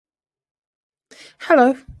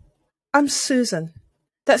Hello, I'm Susan.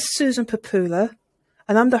 That's Susan Papula,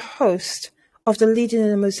 and I'm the host of the Leading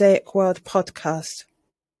in the Mosaic World podcast.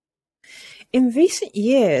 In recent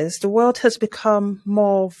years, the world has become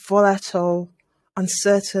more volatile,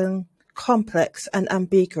 uncertain, complex, and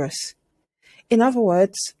ambiguous. In other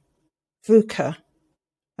words, VUCA,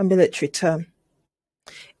 a military term.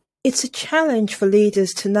 It's a challenge for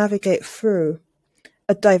leaders to navigate through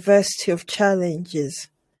a diversity of challenges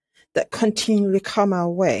that continually come our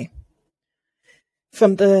way.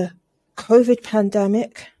 From the COVID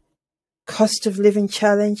pandemic, cost of living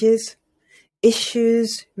challenges,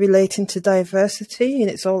 issues relating to diversity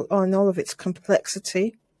in all of its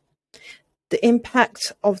complexity, the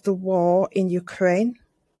impact of the war in Ukraine,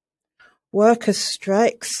 workers'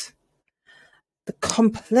 strikes, the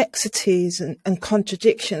complexities and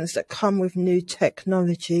contradictions that come with new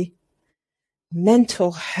technology,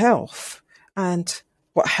 mental health, and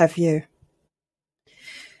what have you.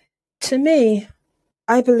 To me,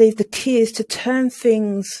 I believe the key is to turn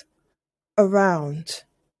things around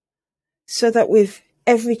so that with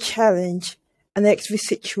every challenge and every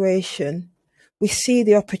situation, we see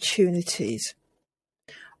the opportunities.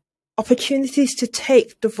 Opportunities to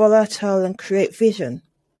take the volatile and create vision,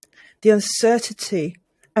 the uncertainty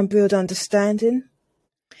and build understanding,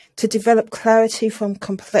 to develop clarity from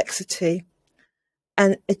complexity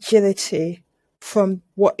and agility from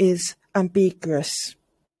what is ambiguous.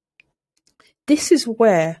 This is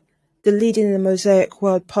where the Leading in the Mosaic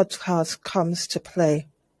World podcast comes to play.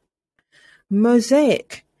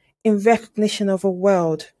 Mosaic in recognition of a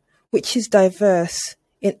world which is diverse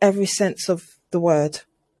in every sense of the word.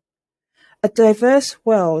 A diverse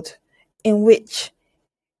world in which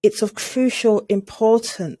it's of crucial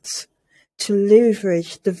importance to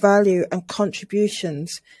leverage the value and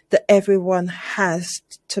contributions that everyone has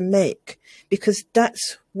to make, because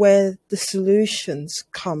that's where the solutions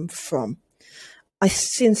come from. I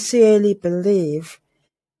sincerely believe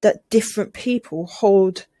that different people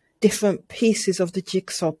hold different pieces of the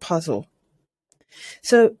jigsaw puzzle.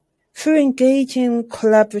 So through engaging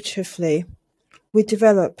collaboratively, we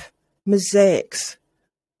develop mosaics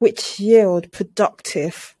which yield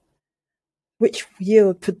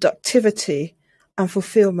productivity and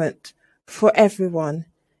fulfillment for everyone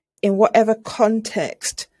in whatever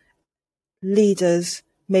context leaders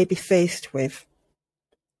may be faced with.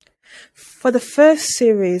 For the first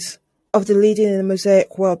series of the Leading in the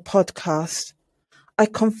Mosaic World podcast, I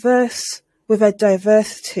converse with a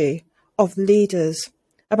diversity of leaders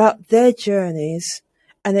about their journeys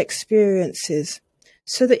and experiences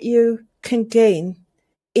so that you can gain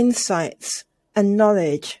insights and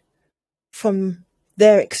knowledge from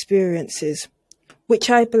their experiences, which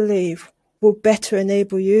I believe will better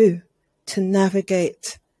enable you to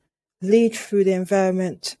navigate, lead through the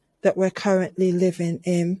environment that we're currently living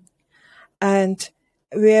in, and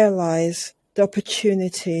realize the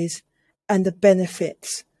opportunities and the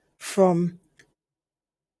benefits from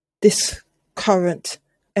this current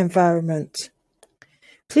environment.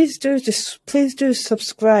 Please do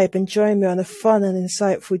subscribe and join me on a fun and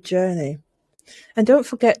insightful journey. And don't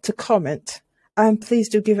forget to comment, and please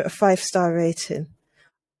do give it a 5-star rating.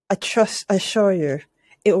 I assure you,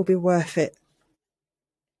 it will be worth it.